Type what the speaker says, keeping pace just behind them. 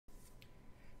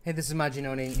Hey, this is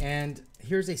Majinoni, and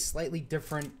here's a slightly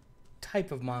different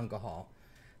type of manga haul.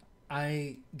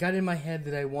 I got in my head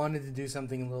that I wanted to do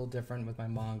something a little different with my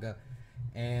manga,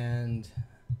 and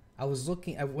I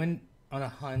went on a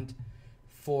hunt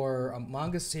for a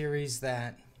manga series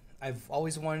that I've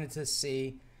always wanted to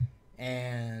see,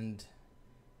 and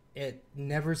it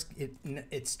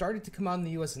started to come out in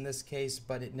the U.S. in this case,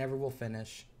 but it never will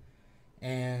finish.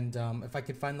 And if I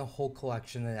could find the whole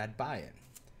collection, then I'd buy it.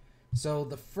 So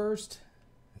the first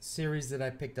series that I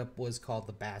picked up was called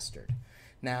The Bastard.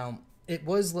 Now, it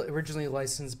was originally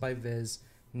licensed by Viz.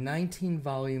 19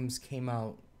 volumes came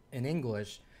out in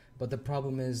English, but the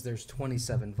problem is there's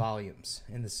 27 volumes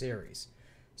in the series.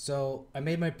 So I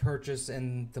made my purchase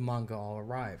and the manga all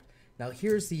arrived. Now,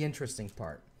 here's the interesting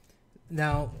part.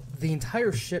 Now, the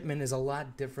entire shipment is a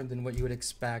lot different than what you would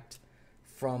expect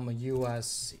from a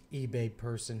U.S. eBay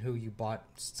person who you bought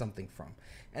something from.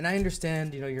 And I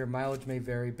understand, your mileage may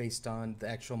vary based on the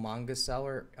actual manga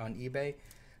seller on eBay,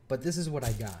 but this is what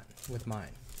I got with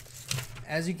mine.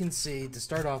 As you can see, to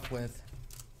start off with,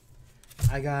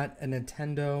 I got a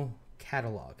Nintendo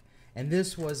catalog. And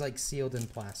this was like sealed in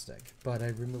plastic, but I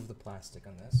removed the plastic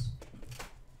on this.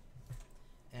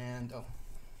 And,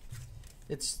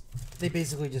 they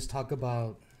basically just talk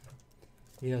about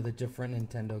the different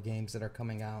Nintendo games that are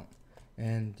coming out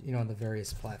and, on the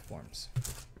various platforms.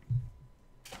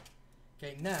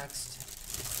 Okay, next,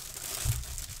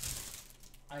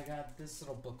 I got this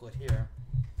little booklet here.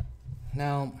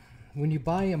 Now, when you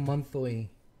buy a monthly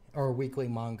or a weekly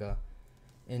manga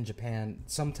in Japan,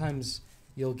 sometimes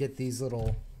you'll get these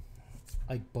little,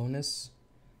 bonus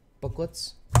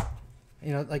booklets.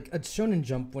 Like a Shonen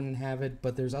Jump wouldn't have it,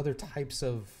 but there's other types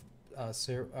of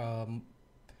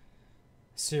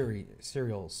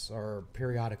serials or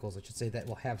periodicals, I should say, that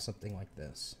will have something like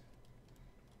this.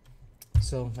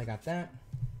 So I got that,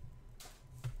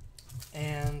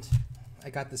 and I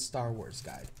got the Star Wars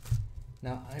guide.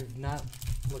 Now, I've not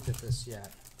looked at this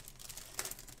yet.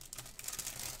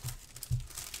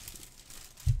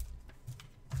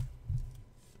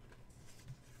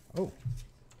 Oh,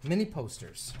 mini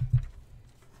posters.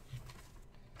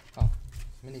 Oh,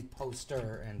 mini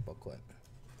poster and booklet,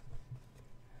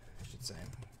 I should say.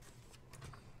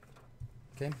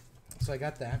 Okay, so I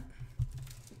got that.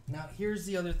 Now, here's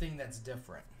the other thing that's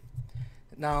different.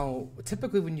 Now,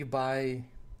 typically when you buy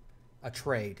a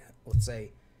trade, let's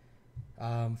say,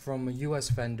 from a U.S.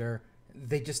 vendor,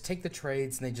 they just take the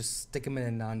trades and they just stick them in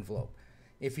an envelope.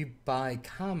 If you buy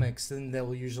comics, then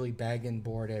they'll usually bag and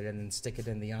board it and then stick it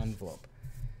in the envelope.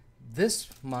 This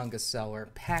manga seller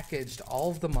packaged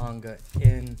all of the manga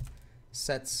in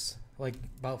sets, like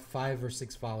about 5 or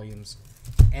 6 volumes,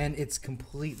 and it's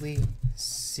completely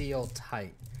sealed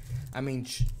tight. I mean,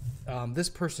 this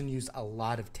person used a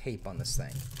lot of tape on this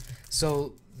thing.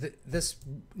 So this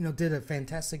did a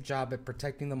fantastic job at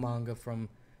protecting the manga from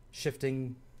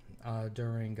shifting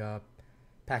during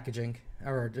packaging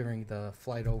or during the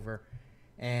flight over,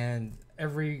 and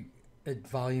every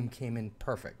volume came in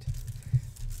perfect.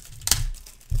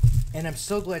 And I'm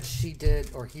so glad she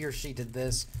did, or he or she did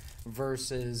this,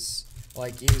 versus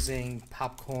like using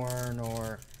popcorn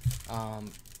or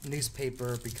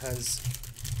newspaper, because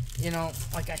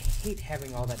I hate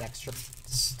having all that extra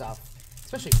stuff,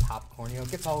 especially popcorn. It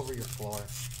gets all over your floor.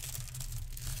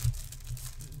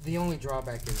 The only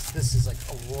drawback is this is like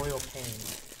a royal pain,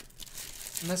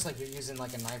 unless like you're using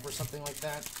like a knife or something like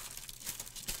that.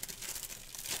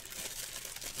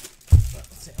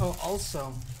 Oh,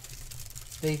 also,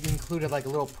 they included like a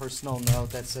little personal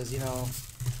note that says,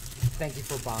 thank you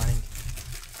for buying.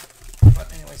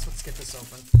 But anyways, let's get this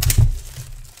open.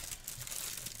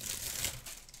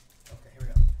 Okay, here we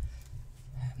go.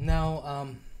 Now,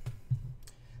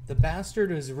 The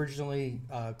Bastard was originally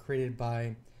created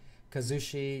by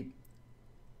Kazushi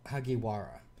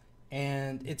Hagiwara.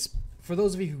 And it's, for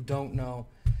those of you who don't know,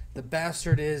 The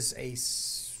Bastard is a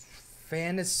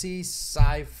fantasy,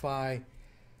 sci-fi,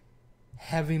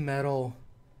 heavy metal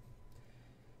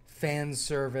fan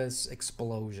service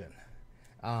explosion.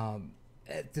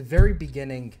 At the very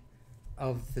beginning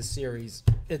of the series,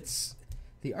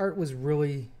 the art was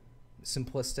really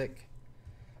simplistic,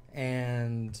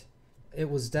 and it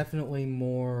was definitely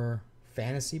more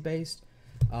fantasy based.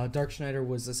 Dark Schneider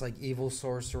was this like evil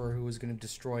sorcerer who was going to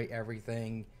destroy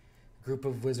everything. A group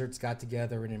of wizards got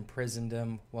together and imprisoned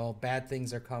him. Well, bad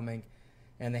things are coming,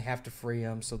 and they have to free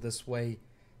him. So this way,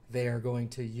 they are going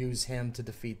to use him to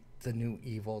defeat the new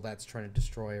evil that's trying to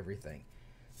destroy everything.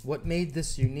 What made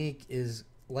this unique is,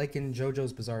 like in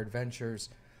JoJo's Bizarre Adventures,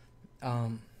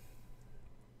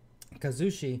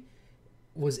 Kazushi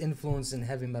was influenced in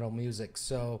heavy metal music,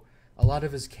 so a lot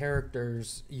of his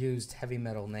characters used heavy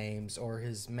metal names, or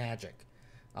his magic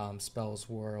spells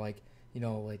were like,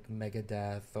 like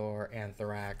Megadeth or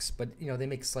Anthrax, but they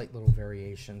make slight little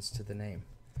variations to the name.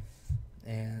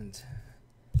 And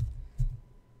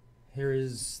here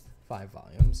is 5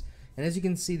 volumes, and as you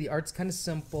can see, the art's kind of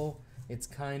simple. It's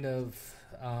kind of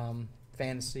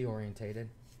fantasy orientated.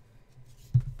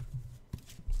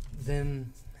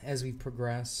 Then as we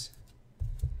progress,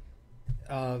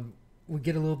 we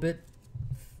get a little bit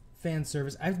fan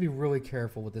service. I have to be really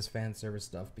careful with this fan service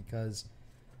stuff because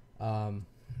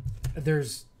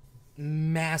there's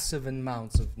massive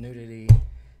amounts of nudity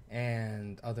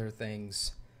and other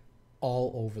things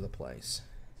all over the place.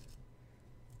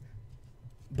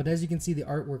 But as you can see, the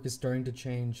artwork is starting to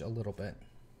change a little bit.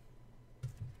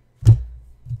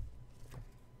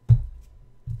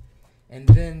 And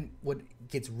then what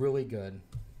gets really good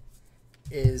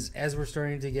is, as we're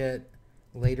starting to get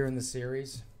later in the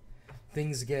series,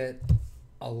 things get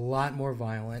a lot more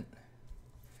violent.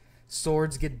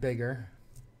 Swords get bigger.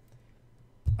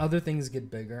 Other things get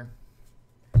bigger.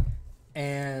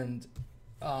 And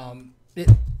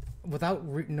without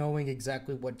knowing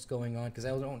exactly what's going on, because I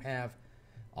don't have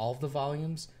all of the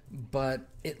volumes, but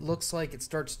it looks like it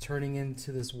starts turning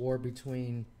into this war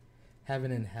between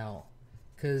heaven and hell.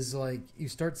 Because, like, you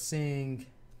start seeing...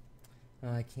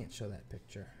 I can't show that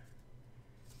picture.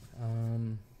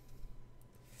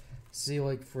 See,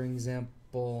 like, for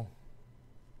example...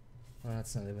 Well,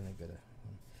 that's not even a good...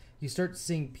 You start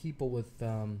seeing people with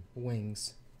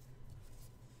wings.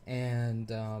 And,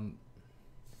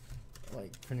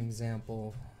 like, for an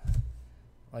example,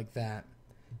 like that.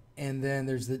 And then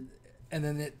there's the... And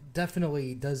then it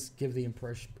definitely does give the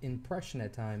impression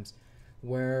at times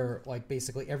where, like,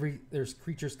 basically there's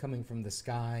creatures coming from the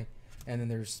sky, and then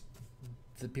there's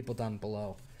the people down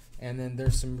below, and then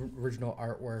there's some original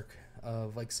artwork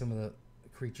of, like, some of the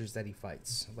creatures that he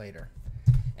fights later.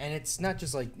 And it's not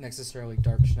just, like, necessarily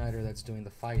Dark Schneider that's doing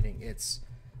the fighting. It's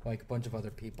like a bunch of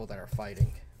other people that are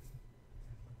fighting.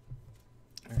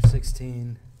 Or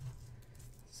 16,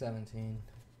 17.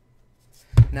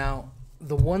 Now,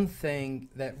 the one thing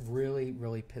that really,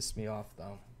 really pissed me off,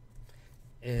 though,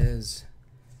 is...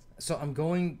 So I'm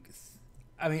going...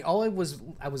 I mean, I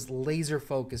was laser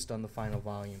focused on the final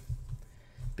volume,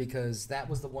 because that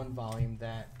was the one volume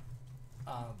that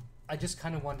I just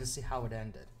kind of wanted to see how it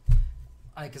ended.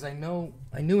 Because I knew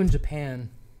in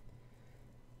Japan...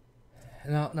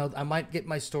 Now, I might get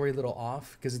my story a little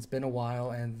off, because it's been a while,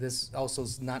 and this also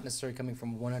is not necessarily coming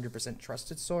from a 100%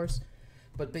 trusted source.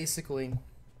 But basically,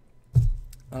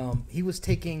 he was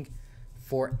taking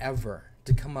forever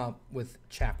to come up with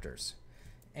chapters.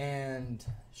 And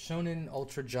Shonen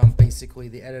Ultra Jump, basically,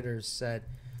 the editors said,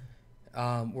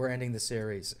 we're ending the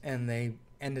series. And they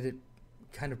ended it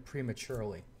kind of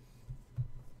prematurely.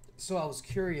 So I was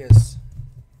curious,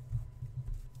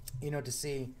 to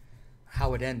see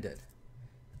how it ended.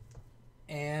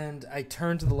 And I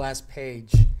turned to the last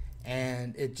page,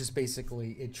 and it just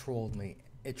basically, it trolled me.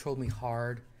 It trolled me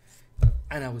hard,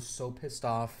 and I was so pissed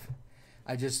off.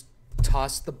 I just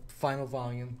tossed the final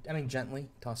volume, gently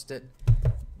tossed it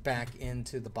back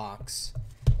into the box,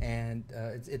 and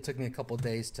it took me a couple of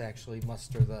days to actually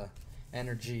muster the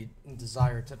energy and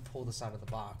desire to pull this out of the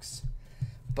box.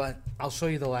 But I'll show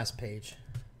you the last page,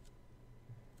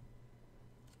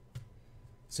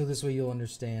 so this way you'll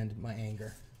understand my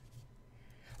anger.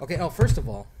 Okay, first of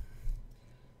all,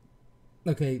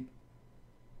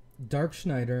 Dark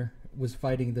Schneider was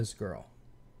fighting this girl.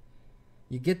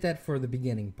 You get that for the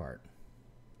beginning part.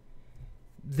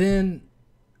 Then,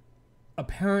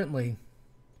 apparently,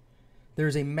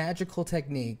 there's a magical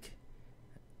technique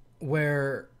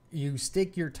where you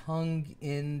stick your tongue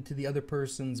into the other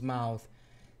person's mouth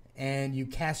and you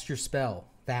cast your spell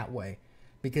that way,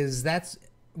 because that's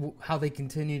how they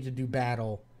continue to do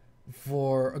battle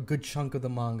for a good chunk of the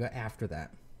manga after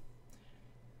that.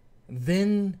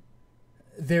 Then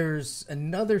there's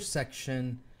another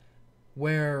section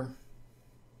where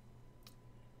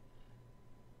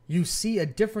you see a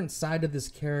different side of this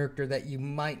character that you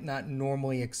might not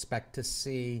normally expect to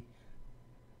see.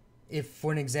 If,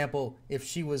 for an example, if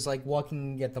she was like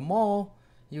walking at the mall,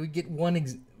 you would get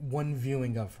one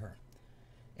viewing of her.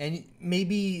 And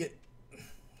maybe,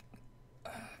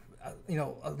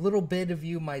 a little bit of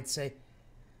you might say,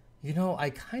 I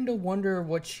kind of wonder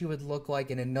what she would look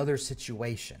like in another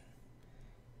situation.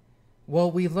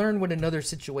 Well, we learn what another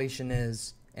situation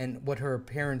is and what her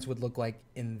appearance would look like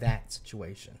in that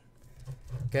situation.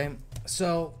 Okay,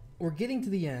 so we're getting to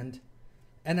the end,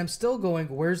 and I'm still going,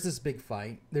 where's this big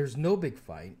fight? There's no big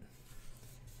fight.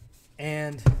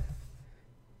 And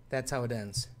that's how it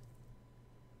ends.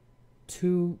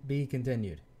 to be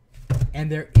continued.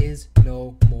 And there is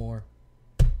no more.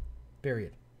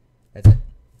 Period. That's it.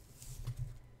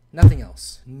 Nothing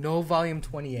else. No volume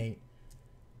 28.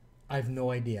 I have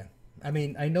no idea. I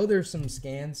mean, I know there's some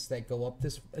scans that go up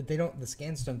this. The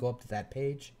scans don't go up to that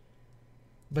page,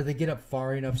 but they get up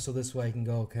far enough so this way I can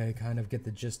go, okay, kind of get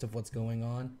the gist of what's going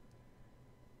on.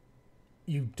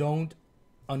 You don't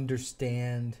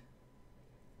understand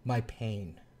my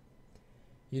pain.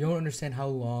 You don't understand how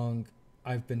long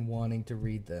I've been wanting to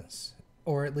read this,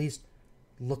 or at least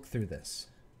look through this,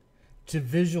 to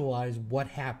visualize what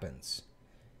happens.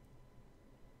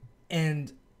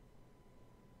 And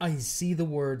I see the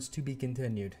words "to be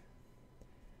continued."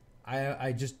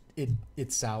 I just,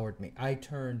 it soured me. I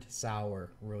turned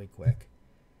sour really quick.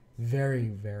 Very,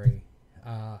 very.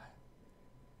 I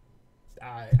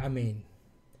mean,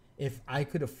 if I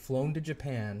could have flown to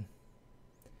Japan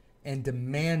and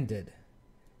demanded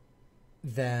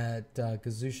that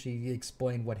Kazushi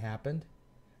explain what happened,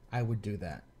 I would do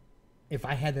that. If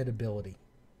I had that ability.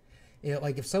 You know,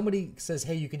 like if somebody says,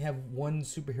 hey, you can have one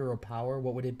superhero power,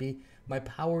 what would it be? My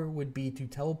power would be to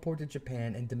teleport to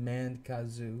Japan and demand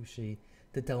Kazushi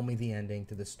to tell me the ending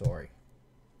to the story.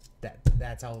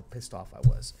 That's how pissed off I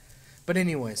was. But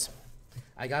anyways,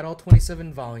 I got all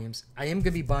 27 volumes. I am going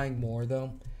to be buying more,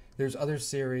 though. There's other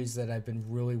series that I've been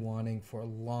really wanting for a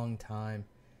long time.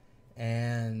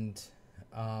 And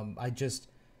I just,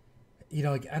 you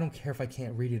know, like, I don't care if I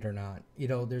can't read it or not. You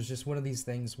know, there's just one of these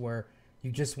things where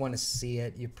you just want to see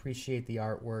it. You appreciate the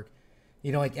artwork.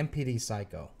 You know, like MPD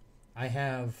Psycho. I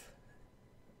have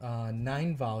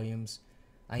 9 volumes.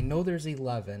 I know there's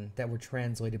 11 that were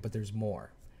translated, but there's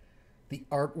more. The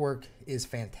artwork is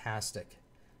fantastic.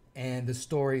 And the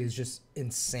story is just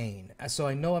insane. So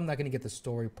I know I'm not going to get the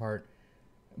story part,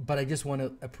 but I just want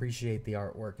to appreciate the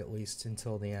artwork at least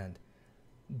until the end.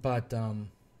 But I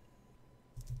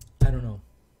don't know.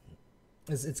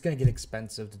 It's going to get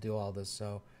expensive to do all this,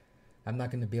 so I'm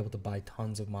not going to be able to buy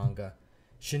tons of manga.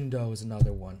 Shindo is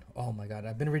another one. Oh my god,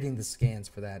 I've been reading the scans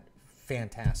for that.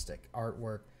 Fantastic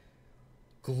artwork.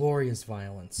 Glorious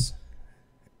violence.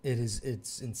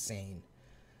 It's insane.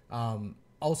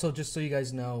 Also, just so you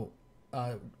guys know,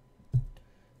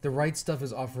 The Right Stuff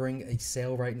is offering a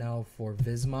sale right now for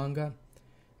Viz Manga.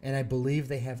 And I believe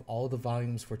they have all the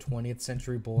volumes for 20th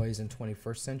Century Boys and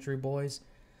 21st Century Boys.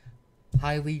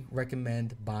 Highly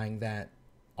recommend buying that.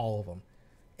 All of them.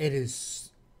 It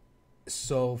is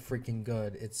so freaking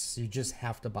good. You just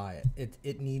have to buy it.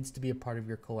 It needs to be a part of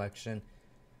your collection.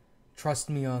 Trust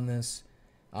me on this.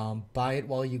 Buy it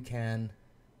while you can.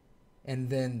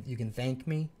 And then you can thank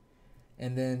me.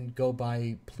 And then go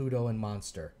buy Pluto and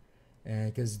Monster.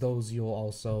 Because those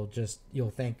you'll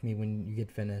thank me when you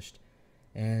get finished.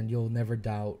 And you'll never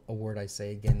doubt a word I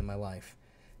say again in my life.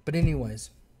 But anyways,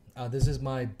 this is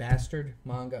my Bastard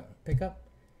manga pickup.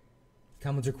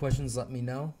 Comments or questions, let me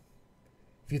know.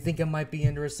 If you think I might be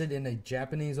interested in a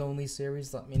Japanese-only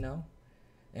series, let me know.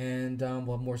 And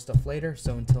we'll have more stuff later,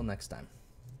 so until next time.